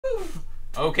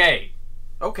Okay.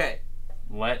 Okay.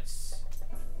 Let's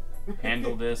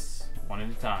handle this one at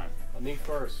a time. Me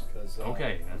first, because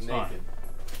okay, that's fine.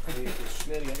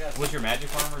 What's your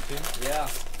magic armor too? Yeah.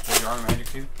 Was your armor magic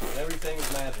too? Everything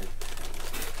is magic.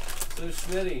 So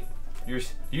Schmitty. You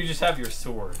just have your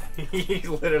sword.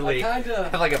 You literally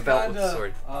have like a belt with a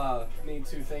sword. Need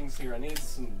two things here. I need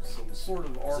some sort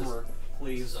of armor,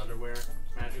 please. Is underwear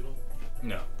magical?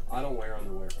 No. I don't wear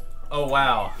underwear. Oh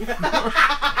wow.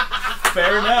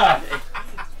 Fair enough.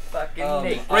 Fucking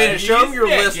Nate. Brandon, show him your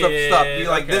list of stuff. Be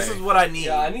like, this is what I need.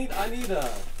 Yeah, I need a.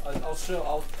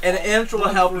 And Inch will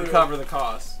help you cover the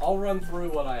cost. I'll run through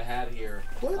what I had here.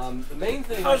 What? The main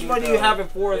thing. How much money do you have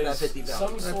it for that 50,000?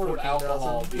 Some sort of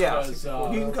alcohol. Because, you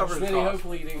can cover the cost.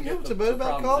 Hopefully you didn't get the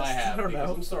problems I have. don't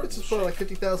know. It's just probably like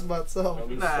 50,000 by itself.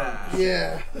 Nah.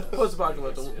 Yeah. What's the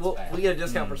budget? We get a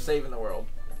discount for saving the world.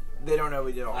 They don't know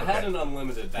we did all. I had an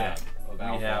unlimited bag of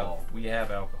alcohol. We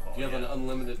have alcohol. Do you have an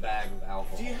unlimited bag of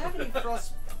alcohol? Do you have any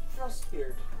frost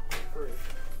beard for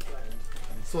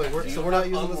So wait, we're not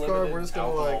using this card. We're just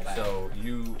gonna like. So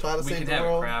try to we save can the have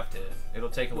world. it crafted. It'll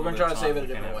take a little We're bit gonna of try to time. save it a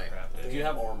different way. Do you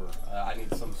have armor? I need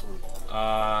some sort of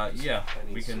armor. Yeah.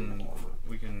 We can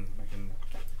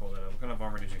pull that up. What kind of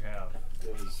armor did you have?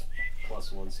 It was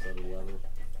 +1 studded leather.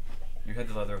 You had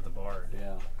the leather of the bard.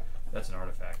 Yeah. That's an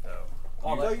artifact though.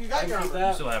 Oh, no, you got your armor.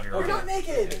 You still have your armor. You're not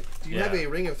naked. Okay. Do you have a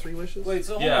ring of 3 wishes? Wait,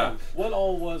 so hold on. What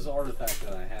all was the artifact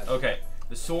that I had? Okay.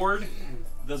 The sword.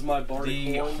 Does my bard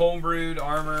the homebrewed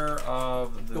armor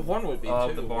of the horn would be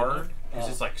of too, the bard it? is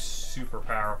just like super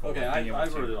powerful. Okay, I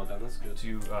wrote it all down. That's good.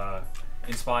 To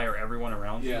inspire everyone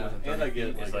around you. With and I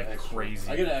get is like extra, crazy.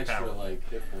 I get an extra power. like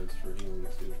hit points for healing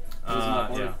too. Was my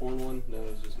bard horn one? No,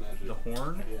 it was just magic. The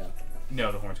horn? Yeah.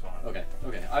 No, the horn's gone. Okay.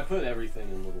 Okay. I put everything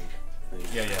in little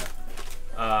things.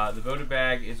 Yeah. The voted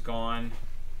bag is gone,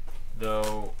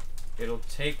 though. It'll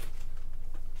take,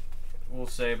 we'll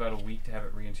say, about a week to have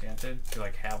it re-enchanted, to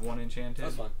like have one enchanted.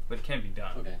 That's fine. But it can be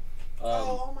done. Okay.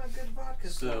 Oh my good vodka.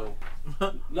 So,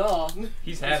 no.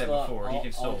 He's had it before. He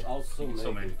can still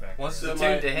manufacture. What's So the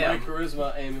tune to him? My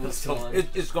charisma amulet's gone.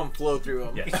 It's gonna flow through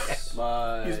him. Yes.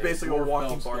 He's basically a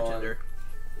walking bartender.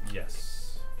 Gone.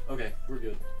 Yes. Okay, we're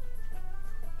good.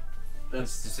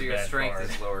 That's just so your strength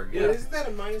is lower. Yeah. Isn't that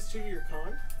a -2 to your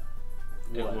con?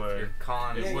 It would. Your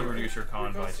con. It would reduce your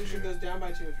con by 2. Your constitution goes down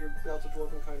by 2 if your belt of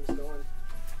dwarven kind is gone.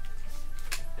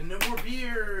 And no more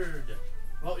beard.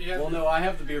 Well, you have no, I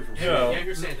have the beard from you have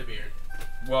your Santa beard.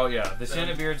 Well, yeah, the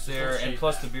Santa beard's there, and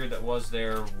plus the beard that was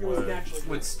there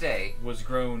would stay. Was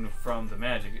grown from the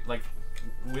magic. Like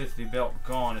with the belt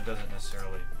gone, it doesn't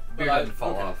necessarily. Beard doesn't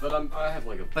fall off. But I have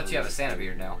like a. But you have a Santa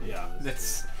beard now. Yeah.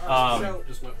 That's.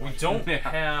 We don't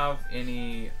have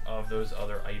any of those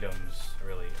other items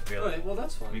really available. Alright, well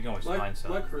that's fine. We can always find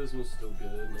some. My charisma's still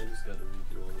good, and I just gotta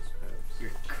redo all this crap.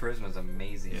 Your charisma's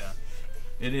amazing. Yeah.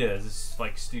 It is. It's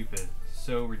like stupid.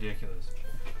 So ridiculous.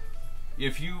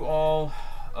 If you all,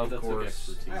 of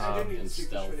course, I do need to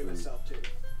speak to myself too.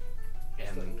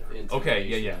 And okay,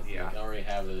 yeah. I already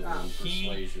have it in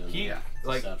persuasion. He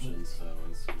like deception, so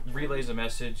it's relays a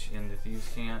message in the thieves'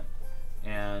 cant,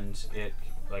 and it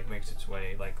like makes its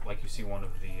way like you see one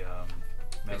of the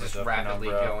members of rapidly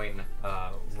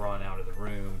Penumbra, run out of the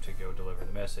room to go deliver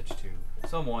the message to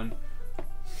someone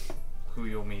who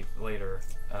you'll meet later,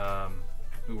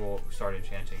 who will start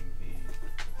enchanting the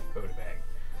votive bag.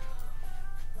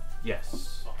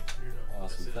 Yes.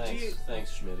 Awesome.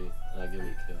 Thanks, Schmitty. And I give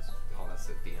you a kiss. Oh, that's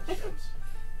the DM steps.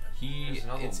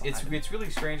 It's really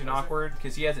strange and awkward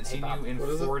because he hasn't seen you in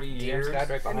 40 years. Right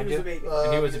behind you.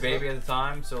 And he was a baby at the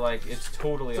time, so like it's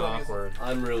totally awkward.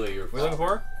 I'm really your. What are you looking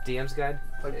for? DM's guide.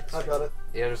 I got it.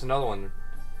 Yeah, there's another one,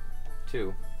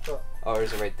 too. Oh,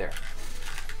 there's it right there.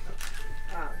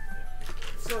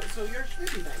 So you're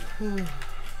Schmitty then?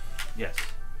 Yes.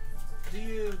 Do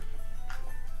you?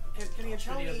 Can you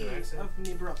tell me of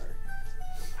my brother?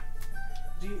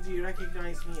 Do you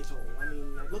recognize me at all? I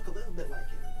mean, I look a little bit like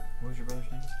him. What was your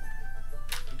brother's name?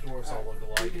 The dwarves all look We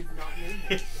alike. did not name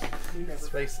him. We never.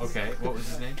 Okay, what was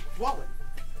his name? Dwalin.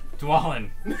 Dwalin.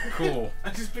 Cool. I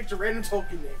just picked a random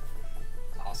Tolkien name.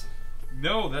 Awesome.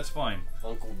 No, that's fine.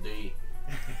 Uncle D.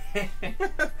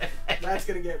 That's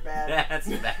gonna get bad. That's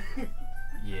bad.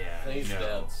 Yeah. He's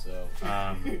dead, so.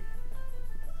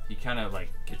 He kind of like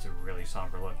gets a really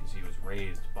somber look as he was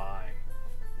raised by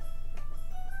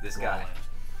this guy.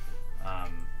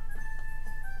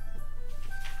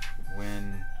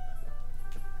 When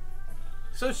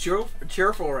so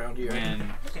cheerful around here.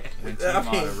 When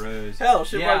Tiamat arose, hell,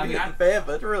 shit might be the fan,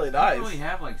 but it's really I nice. don't really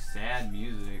have like sad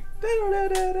music.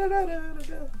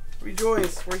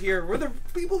 Rejoice. We're here. We're the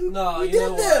people who No, we you did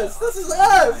know this. what? This is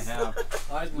us. I have.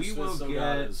 I just We will still get.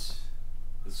 got his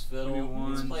fiddle. He's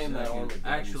 21 playing that seconds. Armageddon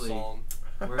Actually, song.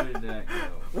 Where did that go?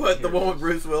 What, the Here one it with is.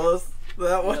 Bruce Willis?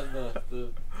 That one? Yeah,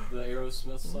 the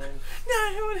Aerosmith song.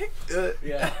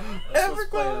 Yeah, that's Ever what's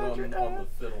playing glad on the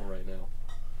fiddle right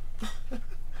now.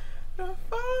 Don't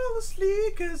fall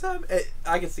asleep, cause I'm...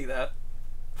 I can see that.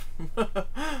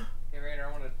 Hey Raider,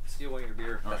 I want to steal one of your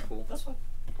beer. That's Alright. cool. That's fine.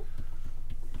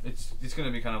 It's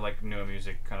gonna be kind of like no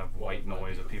music, kind of white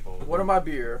noise of people. What are my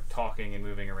beer? Talking and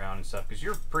moving around and stuff, because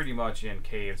you're pretty much in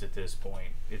caves at this point.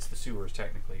 It's the sewers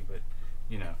technically, but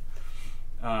you know,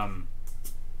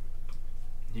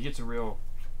 he gets a real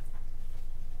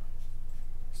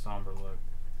somber look.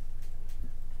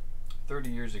 30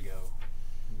 years ago,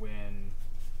 when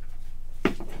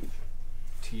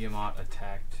Tiamat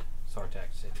attacked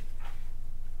Sartak City,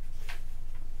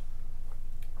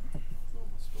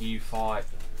 he fought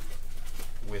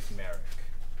with Merrick.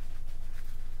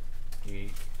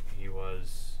 He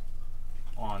was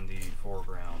on the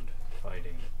foreground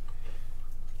fighting,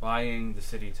 buying the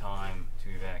city time to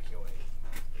evacuate.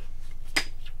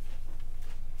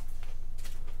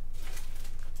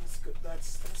 That's good.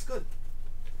 That's good.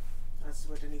 That's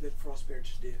what any good frostbeard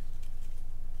should do.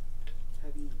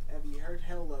 Have you heard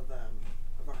hell of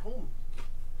our home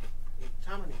in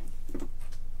Tammany?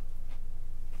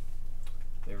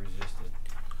 They resisted.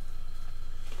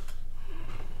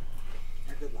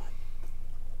 A good lad.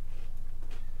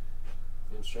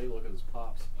 And straight look at his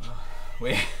pops.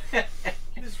 We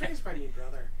He was raised by me,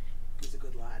 brother. He's a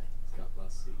good lad. He's got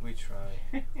less seat. we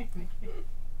try.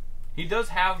 He does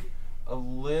have a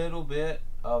little bit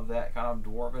of that kind of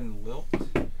dwarven lilt,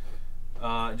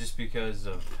 just because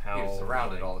of how He was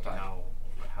surrounded all the time.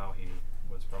 How he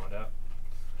was brought up.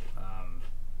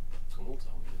 Someone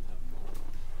tell me he didn't have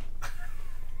a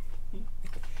mom.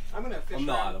 I'm gonna fish I'm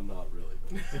around. not really.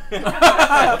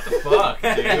 What the fuck,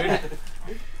 dude?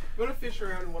 I'm gonna fish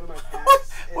around in one of my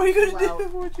packs. What are you and gonna pull do?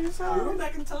 out, What you say? um, We went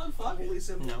back in time, fuck Holy it.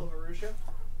 symbol No. of Arusha,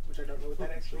 which I don't know what that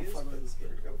actually is, Fuck but this. we're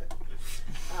gonna go with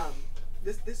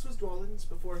it. This was Dwalin's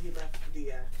before he left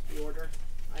the order.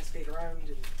 I stayed around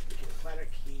and became a cleric.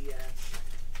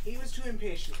 He was too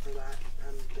impatient for that.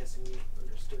 I'm guessing you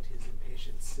understood his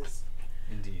impatience.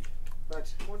 Indeed.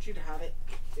 But I want you to have it.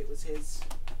 It was his.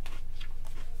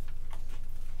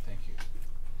 Thank you.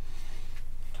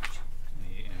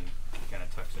 And he kind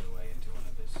of tucks it away into one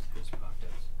of his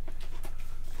pockets.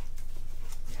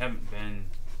 You haven't been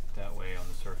that way on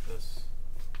the surface.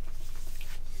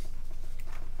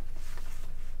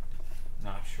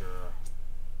 Not sure.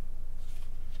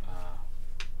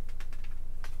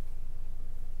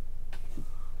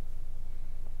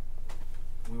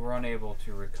 We were unable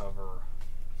to recover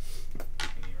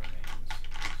any remains,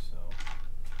 so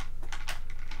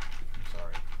I'm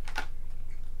sorry.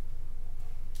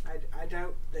 I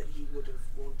doubt that he would have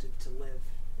wanted to live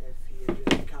if he had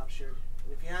been captured.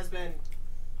 And if he has been,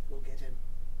 we'll get him.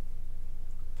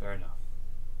 Fair enough.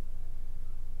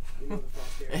 You know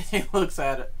the And Frostbeards. he looks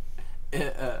at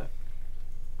it,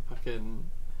 fucking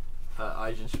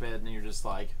Eigenschmidt, and you're just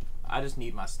like, I just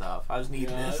need my stuff. I just need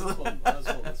Yeah,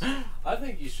 this. I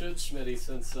think you should, Schmitty,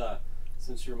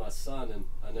 since you're my son and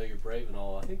I know you're brave and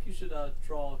all. I think you should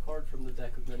draw a card from the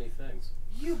deck of many things.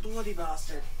 You bloody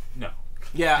bastard. No.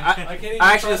 Yeah, I can't even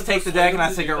I actually try just to take the persuade deck and him I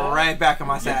to stick do it that. right back in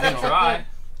my You can satchel. try.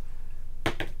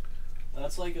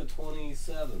 That's like a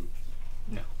 27.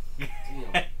 No.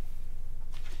 Damn.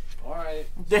 All right.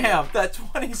 Damn, that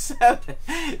 27.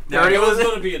 No, 30 it was was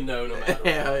going to be a no matter what.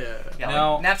 Yeah. Yeah,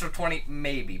 Now- like natural 20,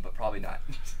 maybe, but probably not.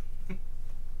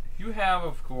 You have,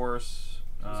 of course,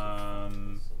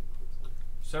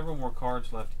 several more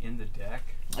cards left in the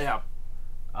deck. Yeah.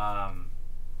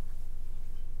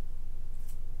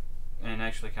 And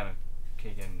actually kind of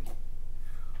Kagan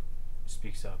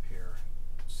speaks up here.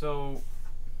 So,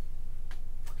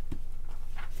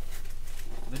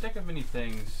 the deck of many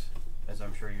things, as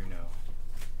I'm sure you know,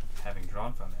 having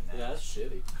drawn from it now, Yeah, that's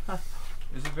shitty.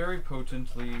 is a very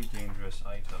potently dangerous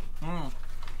item. Mm.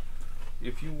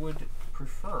 If you would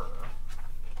prefer,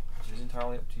 it is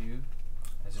entirely up to you,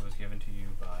 as it was given to you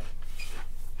by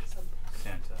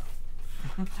Santa.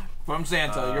 From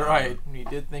Santa, you're right. He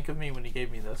did think of me when he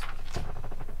gave me this.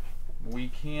 We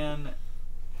can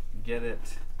get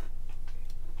it,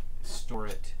 store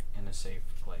it in a safe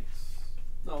place,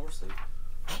 No, we're safe.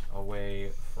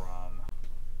 away from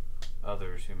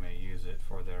others who may use it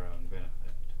for their own benefit.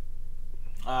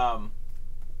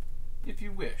 If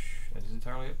you wish, that is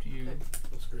entirely up to you.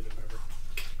 We'll screw them over.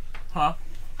 Huh?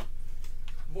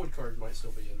 Void card might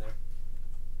still be in there.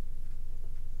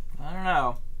 I don't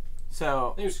know.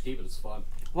 So, I think we should keep it. It's fun.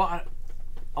 Well,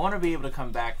 I want to be able to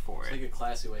come back for Take it. a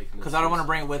classy way. Because I don't want to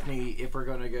bring it with me if we're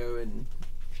going to go in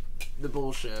the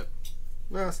bullshit.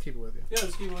 No, let's keep it with you. Yeah,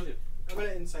 let's keep it with you. I'm gonna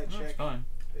insight That's check. fine.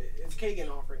 It's Kagan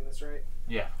offering this, right?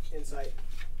 Yeah. Insight.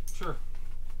 Sure.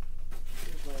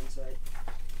 Here's my insight.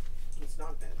 It's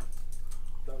not bad.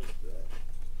 Don't do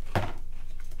that.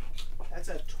 That's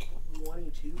a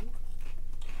 22.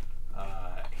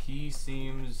 He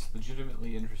seems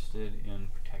legitimately interested in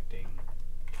protecting,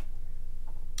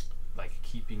 like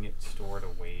keeping it stored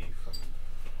away from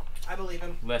I believe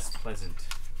him. less pleasant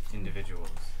individuals.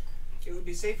 It would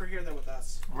be safer here than with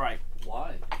us. Right.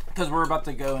 Why? Because we're about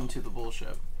to go into the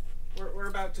bullshit. We're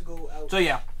about to go out. So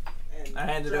yeah, and I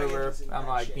hand it Dragon's over. in I'm bad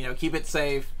like, shape. you know, keep it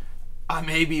safe. I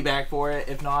may be back for it.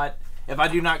 If not, if I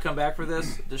do not come back for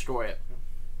this, destroy it.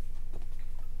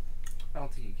 I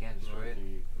don't think you can destroy it.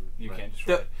 You can't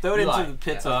destroy it. Throw it Eli, into the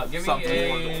pits of give me something. a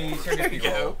There you serendipity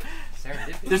go. roll.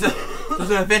 Serendipity. There's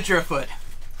an adventure afoot.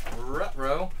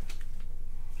 Ruh-roh.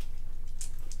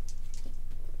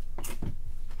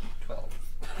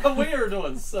 12. We are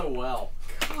doing so well.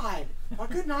 God, why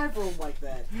couldn't I have rolled like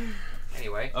that?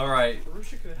 Anyway, All right.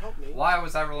 Marusha could have helped me. why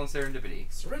was I rolling serendipity?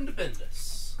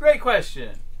 Serendipendous. Great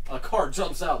question. A card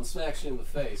jumps out and smacks you in the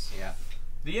face. Yeah.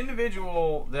 The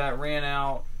individual that ran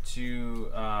out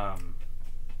to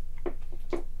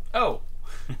oh.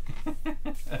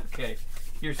 Okay.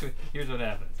 Here's what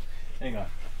happens. Hang on.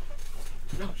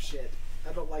 No shit.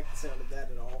 I don't like the sound of that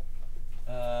at all.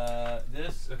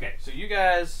 This okay. So you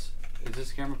guys, is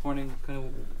this camera pointing kind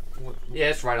of? Yeah,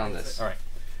 it's right on this. All right.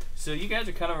 So you guys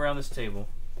are kind of around this table.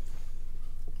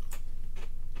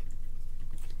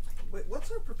 Wait,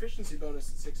 what's our proficiency bonus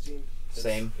at 16?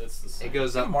 Same. It's the same. It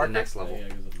goes up the marker? next Yeah, level. yeah, it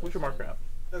goes up What's your next marker level.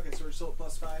 at? Okay, so we're still at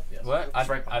plus 5? Yes. What? It's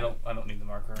right I don't need the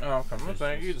marker. Oh, okay. I'm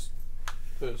saying you just.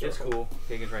 It's cool.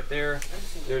 Kagan's right there.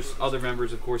 There's other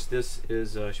members, of course. This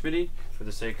is Schmitty for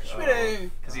the sake of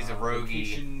Because he's a roguey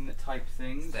location type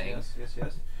things. thing.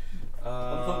 Yes.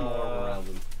 I'm putting more around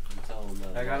him. I'm telling him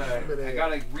that. I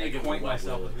gotta give him reacquaint a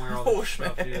myself wet with where all Oh, this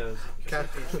stuff is.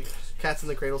 Cats in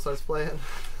the Cradle starts playing.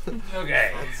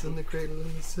 Okay. Cats in the Cradle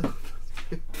in the silver.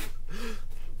 Books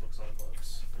on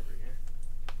books over here.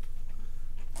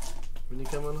 When you're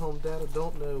coming home, Dad, I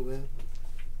don't know when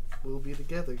we'll be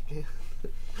together again.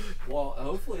 Well,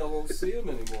 hopefully I won't see him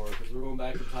anymore because we're going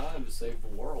back in time to save the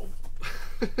world.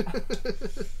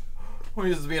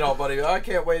 We just being all buddy. I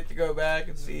can't wait to go back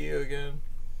and see you again.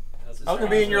 As I'm gonna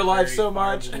be in your life so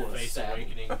much. Face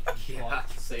awakening. Yeah.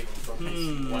 Save him from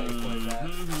his life like that.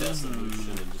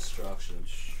 Dissolution and destruction.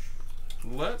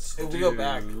 Let's If we go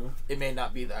back, it may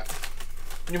not be that.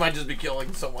 You might just be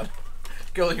killing someone.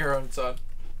 Killing your own son.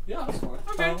 Yeah, that's fine.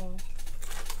 Okay.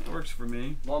 That works for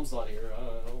me. Mom's not here.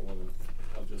 I don't want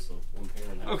to have just a one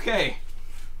parent house. Okay.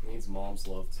 Needs mom's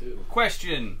love too.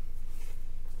 Question.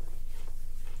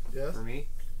 Yes? For me?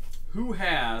 Who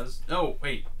has... Oh,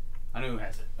 wait. I know who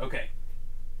has it. Okay.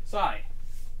 Sai.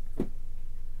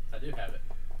 I do have it.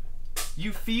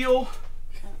 You feel...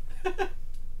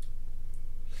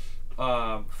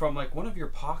 from like one of your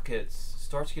pockets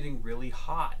starts getting really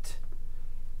hot.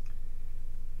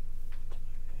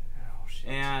 Oh, shit.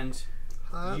 And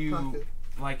Hot you... pocket.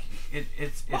 Like,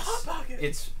 it's Hot pocket.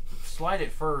 it's slight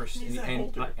at first, Needs that and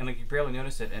holder. like you barely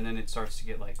notice it, and then it starts to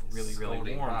get like really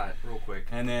Scalding warm, hot, real quick.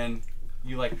 and then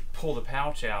you like pull the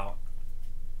pouch out,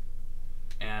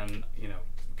 and you know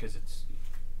because it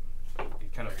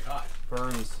kind of Very hot.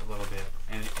 burns a little bit,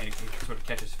 and it sort of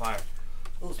catches fire.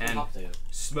 Oh, it's And- hot there.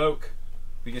 Smoke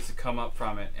begins to come up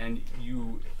from it, and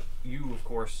you of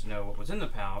course know what was in the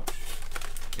pouch.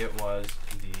 It was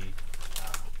the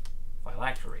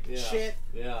phylactery. Yeah. Shit.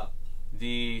 Yeah.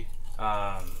 The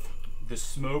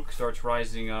smoke starts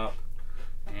rising up,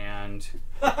 and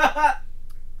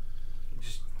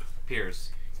Just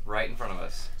appears right in front of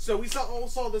us. So we all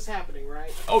saw this happening,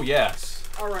 right? oh yes,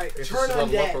 Alright, Let's turn just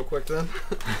level up real undead. quick then.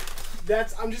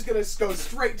 I'm just gonna go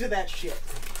straight to that shit.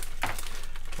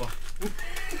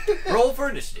 Roll for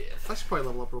initiative. I should probably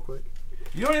level up real quick.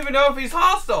 you don't even know if he's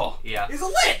hostile. Yeah. He's a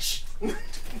lich!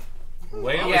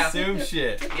 Way to Yeah. assume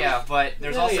shit. Yeah, but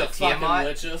there's Yeah, also you fucking Tiamat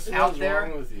witches. out What's there.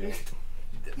 wrong with you?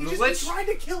 He The just lich. tried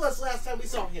to kill us last time we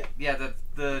saw him. Yeah,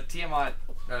 the Tiamat.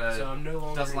 So I'm no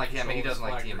longer doesn't in like him, and he control of doesn't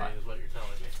like this Tiamat. library, is what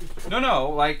you're telling me. No,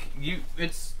 like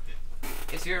it's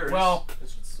It's yours. well,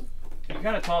 It's just- you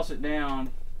kind of toss it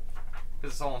down,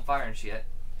 because it's all on fire and shit.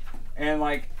 and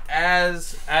like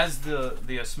as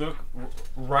the smoke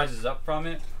rises up from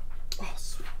it, Oh,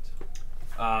 sweet.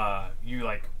 you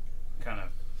like kind of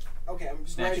Okay, I'm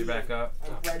just snatch it readying. back up.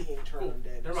 I'm readying turn Cool.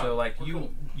 undead. Never So mind. like We're you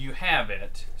cool. you have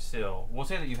it still. We'll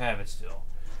say that you have it still,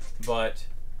 but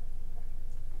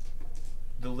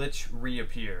the Lich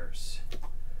reappears.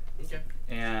 Okay.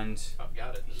 And I've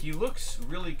got it. he looks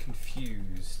really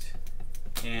confused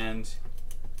and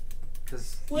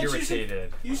Lich,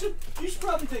 irritated. You should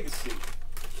probably take a seat.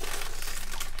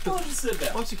 Why don't you sit Why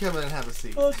down? don't you come in and have a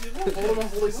seat? Why don't you hold him a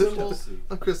holy symbol?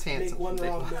 I'm Chris Hansen. Make one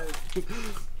wrong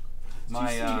move.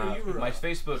 My you were my up.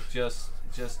 Facebook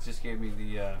just gave me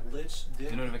the Lich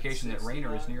did notification that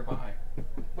Rainer is 69. nearby.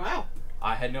 Wow.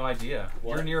 I had no idea.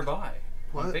 What? You're nearby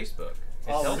on What? Facebook. It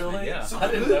Oh, tells really? me, yeah.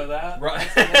 I didn't know that. Right.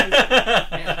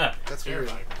 That's weird.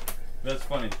 Terrifying. That's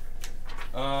funny.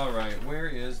 All right, where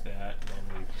is that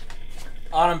lovely page?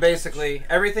 Autumn, basically,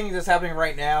 everything that's happening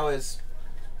right now is...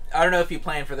 I don't know if you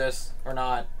planned for this or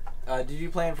not. Did you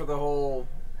plan for the whole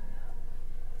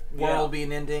world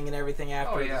being ending and everything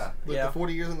after? Oh, yeah. Like the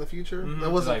 40 years in the future? Mhm.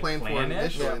 That wasn't Like, planned for plan it?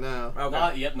 initially, Yeah. no. Okay.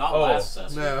 Not yet. Not Oh, last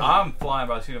session. No. I'm flying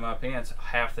by the seat of my pants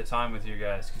half the time with you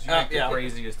guys because you make yeah. the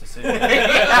craziest decisions.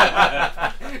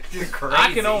 You're crazy.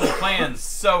 I can only plan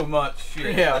so much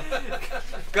shit. Yeah.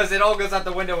 Because it all goes out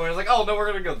the window and it's like, oh no, we're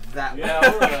gonna go that way. Yeah,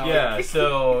 we're out. Yeah,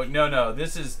 so no,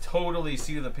 this is totally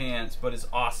seat of the pants, but it's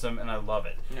awesome and I love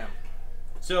it. Yeah.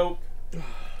 So, the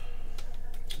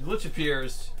Lich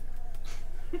appears,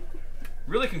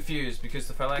 really confused because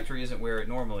the phylactery isn't where it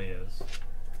normally is.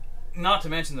 Not to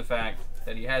mention the fact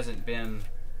that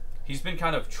he's been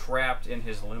kind of trapped in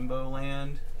his limbo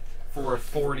land for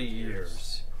 40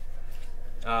 years.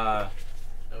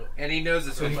 And he knows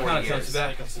it's So been he 40 kinda comes years. Is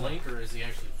back. it like a blink, or is he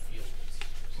actually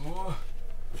feeling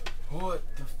What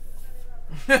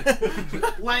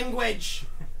the Language.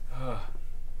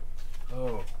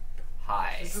 oh,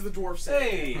 Hi. This is the dwarf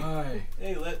saying. Hey, hi.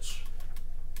 hey, Lich.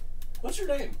 What's your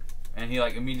name? And he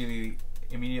like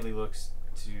immediately looks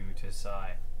to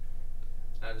Sai.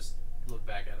 I just look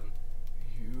back at him.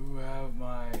 You have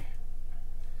my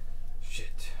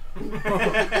shit.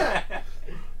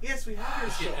 Yes, we have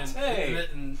your shit. And, Hey.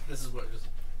 and this is what just.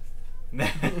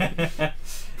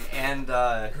 And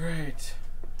Great.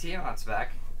 Tiamat's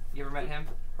back. You ever met him?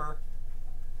 Her?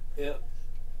 Yep.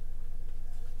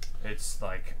 It's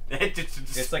like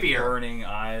It's like fear. burning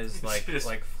eyes, like Just-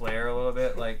 like flare a little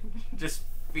bit. Like, Just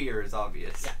fear is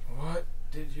obvious. Yeah. what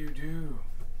did you do?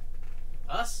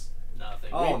 Us? Nothing.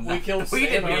 Oh, we killed we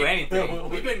didn't Santa. do anything.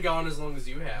 We've been gone as long as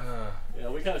you have. Yeah,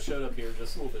 we kind of showed up here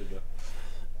just a little bit ago.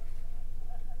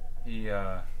 He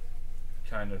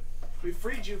kind of We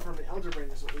freed you from an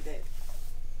elderbrain is what we did.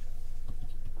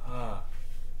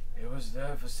 it was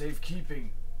there for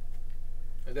safekeeping.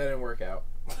 That didn't work out.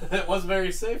 It was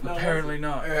very safe. Now, Apparently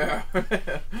not. Yeah.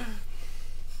 The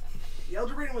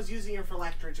elderbrain was using your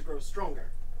phylactery to grow stronger.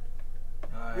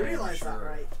 I You am realize that, sure.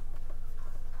 right?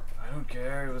 I don't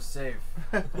care. It was safe.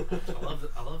 I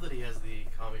love that he has the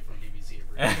comic from DBZ.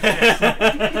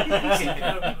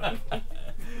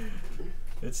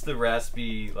 It's the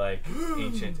raspy, like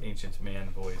ancient man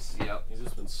voice. Yep. He's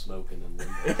just been smoking and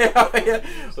limbo. Yeah.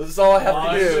 This is all I have All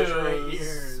to I do. do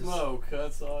is smoke.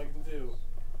 That's all I can do.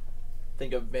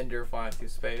 Think of Bender flying through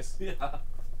space. Yeah.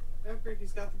 Oh, great,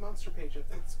 he's got the monster page up.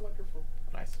 That's wonderful.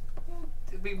 Nice.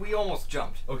 We almost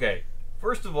jumped. Okay,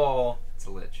 first of all, It's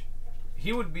a Lich.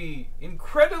 he would be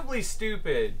incredibly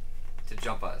stupid To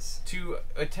jump us. to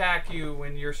attack you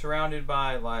when you're surrounded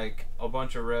by like a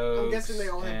bunch of rogues. I'm guessing they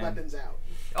all have and- weapons out.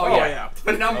 Oh, Oh, yeah. yeah.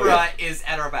 Penumbra is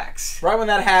at our backs. Right when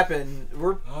that happened,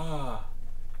 we're Ah,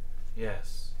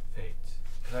 yes, Fate,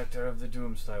 collector of the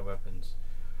Doomsday weapons.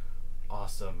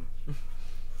 Awesome.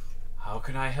 How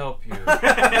can I help you? That's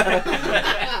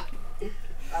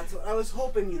what I was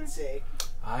hoping you'd say.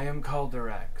 I am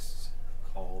Calderax.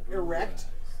 Erect?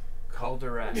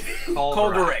 Calderax.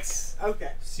 Calderax.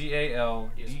 Okay.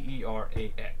 Calderax.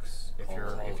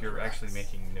 If you're actually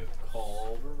making notes.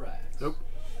 Calderax. Nope.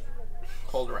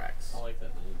 Calderax. I like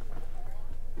that name.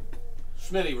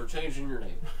 Schmitty, we're changing your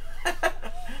name.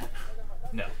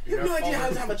 No. You have no idea how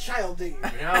to have a child, do you?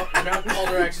 You're now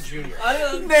Calderax Jr. I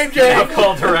didn't Name I'm change.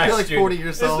 Calderax. You're like Jr. 40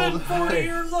 years It's old. been 40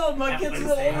 years old. My kid's as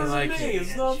old I as like me. it.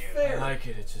 It's not I fair. like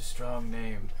it. It's a strong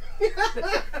name. It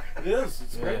is.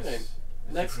 It's a great Yes. name. It's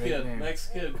a Next great kid. name.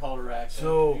 Next kid, Calderax.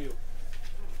 So- after you.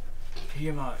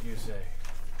 Tiamat, you say?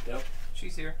 Yep.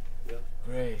 She's here.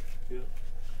 Great. Yep.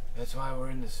 That's why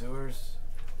we're in the sewers.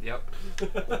 Yep.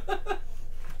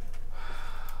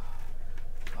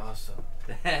 Awesome.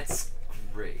 That's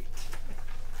great.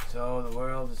 So the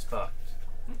world is fucked.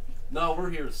 No, we're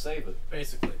here to save it.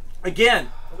 Basically. Again.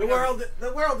 The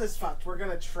world is fucked. We're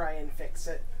gonna try and fix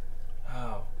it.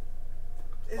 Oh.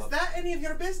 Is that any of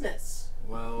your business?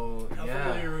 Well, How yeah.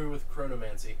 familiar are you with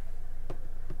chronomancy?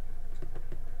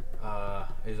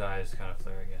 His eyes kind of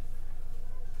flare again.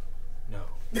 No.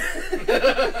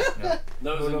 No.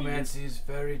 No. Chronomancy is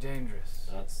very dangerous.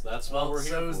 That's what Well, we're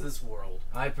here so is for. this world.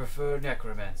 I prefer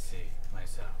necromancy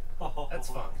myself. That's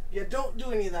fine. Yeah, don't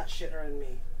do any of that shit around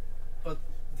me. But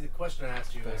the question I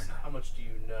asked you Fair is, enough. how much do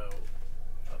you know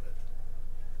of it?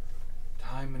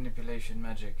 Time manipulation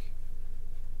magic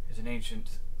is an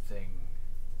ancient thing.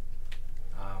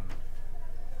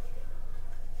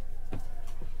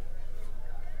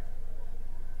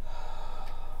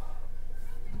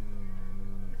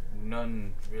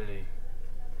 None really.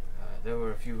 There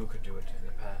were a few who could do it in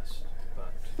the past,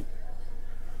 but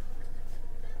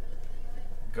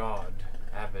God,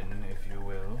 Abin, if you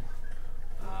will,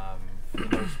 for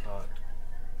the most part,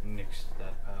 nixed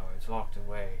that power. It's locked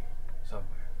away somewhere.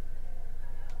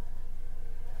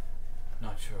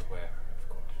 Not sure where, of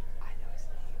course. I know his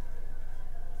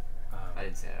name. I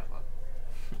didn't say it out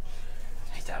loud.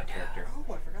 He's out of character.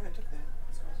 Oh, I forgot I took that.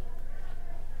 That's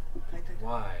awesome. I did.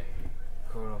 Why?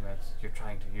 Chronomancy. You're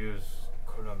trying to use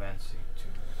chronomancy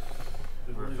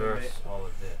We to believe it reverse all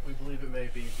of this. We believe it may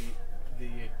be the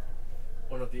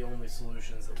one of the only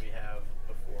solutions that we have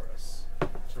before us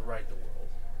to right the world.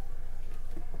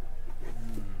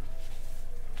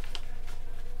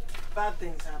 Bad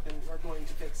things happen. We're going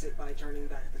to fix it by turning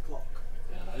back the clock.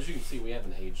 Yeah, as you can see, we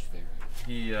haven't aged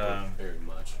very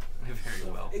much.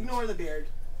 Very well. Ignore the beard.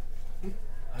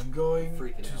 I'm going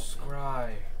Freaking to out.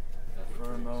 scry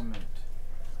for a moment.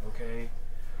 Okay?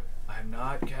 I'm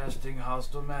not casting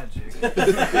hostile magic.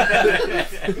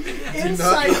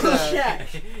 Insight check.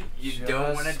 You Just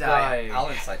don't want to die. die. I'll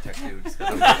insight check too, just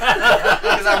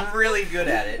because I'm really good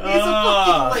at it.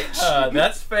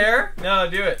 That's fair. No,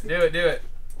 do it. Do it. Do it.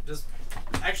 Just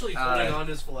actually putting on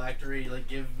his phylactery, like,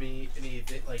 give me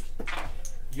anything, like.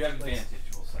 You have advantage,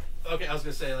 we'll say. Okay, I was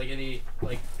gonna say, like, any,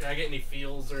 like, can I get any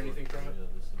feels or anything from it?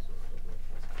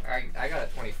 I got a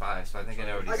 25, so I think I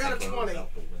know what he's I got a thinking. 20.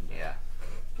 Yeah.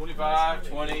 25,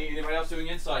 20. Anybody else doing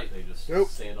insight? They just Nope.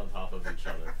 stand on top of each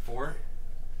other. 4?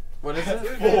 What is it?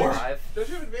 4. 5. Don't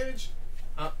you have advantage?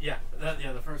 Yeah,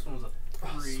 the first one was a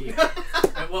 3.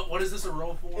 And what is this a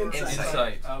roll for? Insight.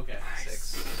 Insight. Okay. 6.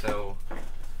 So,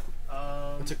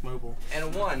 I took mobile. and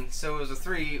a 1, so it was a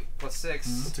 3 plus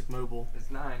 6 I took mobile.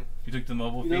 is 9. You took the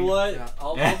mobile You know what? Yeah.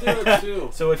 I'll do it too.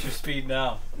 So what's your speed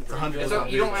now? It's 100 So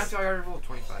with you my don't have boots. to. I already rolled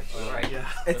 25. So right. Yeah.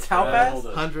 It's how fast?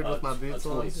 100 with my boots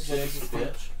on. 26,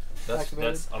 bitch.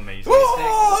 That's amazing.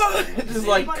 Just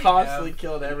like constantly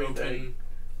killed An everything. open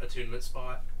attunement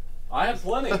spot. I have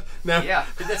plenty. No. Yeah,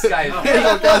 this guy is. Here's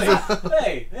all kinds of-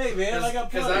 hey, man, I got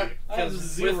plenty. I have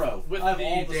zero. With I have the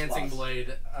all dancing spots.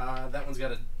 blade, that one's got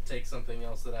to take something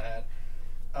else that I had.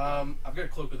 I've got a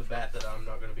cloak with a bat that I'm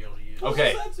not going to be able to use.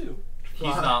 Okay. What's that do?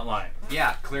 He's not lying.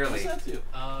 Yeah, clearly. What's that do?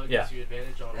 Yeah. Gives you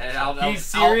advantage on And all I'll- He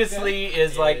seriously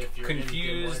is Yeah, like if you're in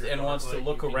confused good and light or wants dark to light,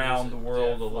 look you can around use the it.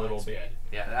 world Yeah, a little flying bit. speed.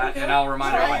 Yeah, and I'll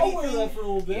remind Try everyone. I'll wear that for a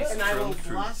little bit. Yes. And I will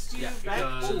True. blast you Yeah, back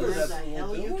because- to where the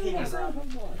hell you came from.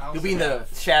 You'll be in the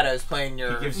shadows playing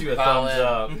your. He gives you a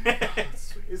violin. thumbs up.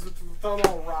 Is with the thumb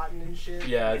all rotten and shit.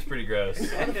 Yeah, it's pretty gross.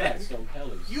 Artifacts don't tell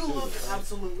us. You look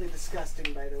absolutely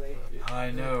disgusting, by the way.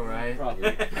 I know, right?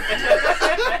 Probably.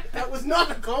 That was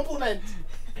not a compliment.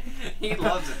 He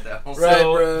loves it though. Right,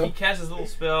 So bro. he casts his little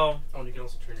spell, Oh, and you can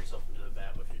also turn yourself into a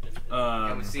bat if you didn't. And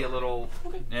we and see a little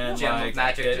and gem of like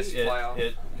magic it, just it, fly off.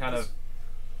 it kind of I've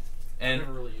and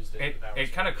never really used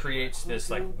it kind of creates this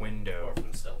like window apart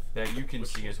from stealth. that you can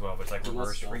see as well, but it's like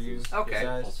reversed for you Okay.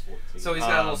 guys. Plus 14. So he's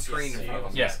got a little Um, screen in front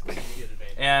of him. Yeah. You get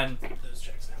advantage. And Those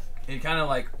checks now. it kind of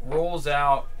like rolls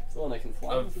out. Oh, and I can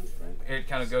fly with it, right? It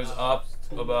kind of goes up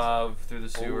above through the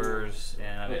sewers,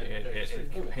 and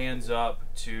it pans up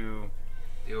to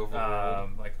The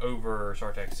overworld. like over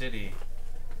Sartek City.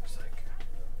 It's like,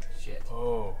 Shit.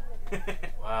 oh,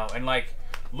 wow. And like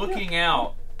looking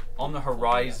out on the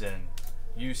horizon,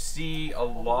 you see a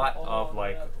lot of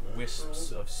like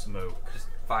wisps of smoke Just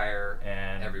fire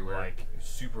and everywhere. like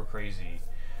super crazy.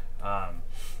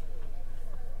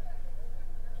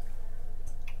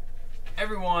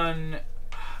 Everyone,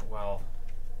 well,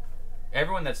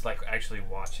 everyone that's like actually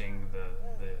watching the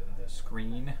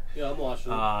screen, Yeah, I'm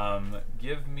watching.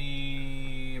 give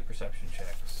me perception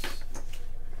checks.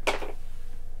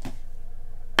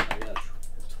 I got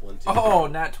 20. Oh,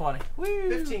 nat 20. Woo.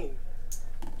 15.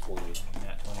 20.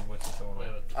 Nat 20, what's the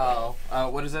total? Oh,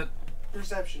 what is it?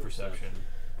 Perception. Perception.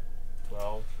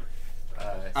 12.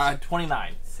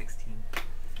 29. 16.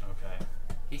 Okay.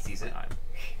 He sees it.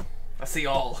 I see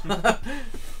all.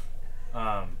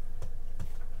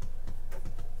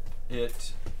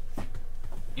 It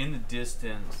in the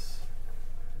distance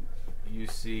you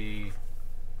see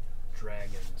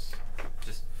dragons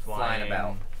Just flying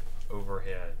about.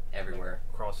 overhead, Everywhere.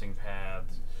 like crossing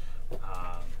paths,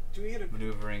 Do we get a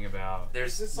maneuvering about.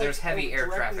 is this, There's heavy air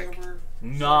directly traffic. over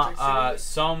Not Salt Lake City?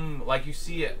 some like you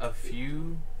see a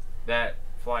few that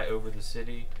fly over the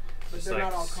city, But just they're like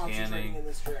not all concentrating scanning. in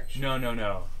this direction.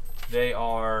 No. They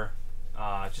are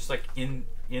just like in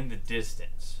the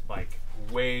distance, like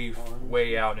way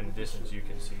out in the distance. You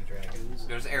can see dragons.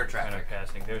 There's air Kind of traffic.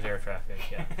 passing. There's air traffic.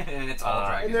 Yeah. And it's all And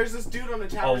dragons. And there's this dude on the A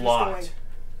tower just lot. going,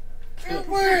 "Get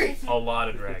away!" A lot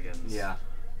of dragons. Yeah.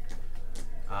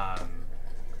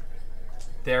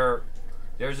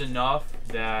 There's enough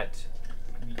that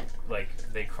like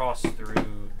they cross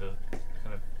through the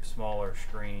kind of smaller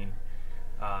screen.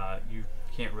 You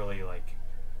can't really like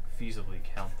feasibly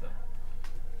count them.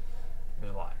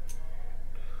 There's a lot.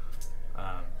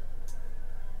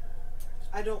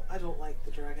 I don't like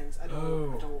the dragons. I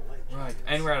don't like dragons. Right,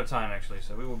 and we're out of time actually,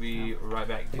 so we will be right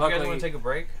back. Did you guys Luckily- want to take a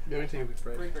break? Yeah, we take a quick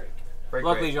break. Break.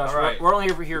 Luckily, Josh, All right. we're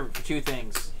only here for two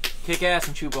things: kick ass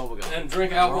and chew bubblegum. And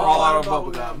drink We're alcohol. all out of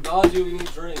bubblegum. Dodgy, we need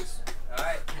drinks. All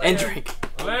right. And drink.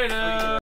 Later.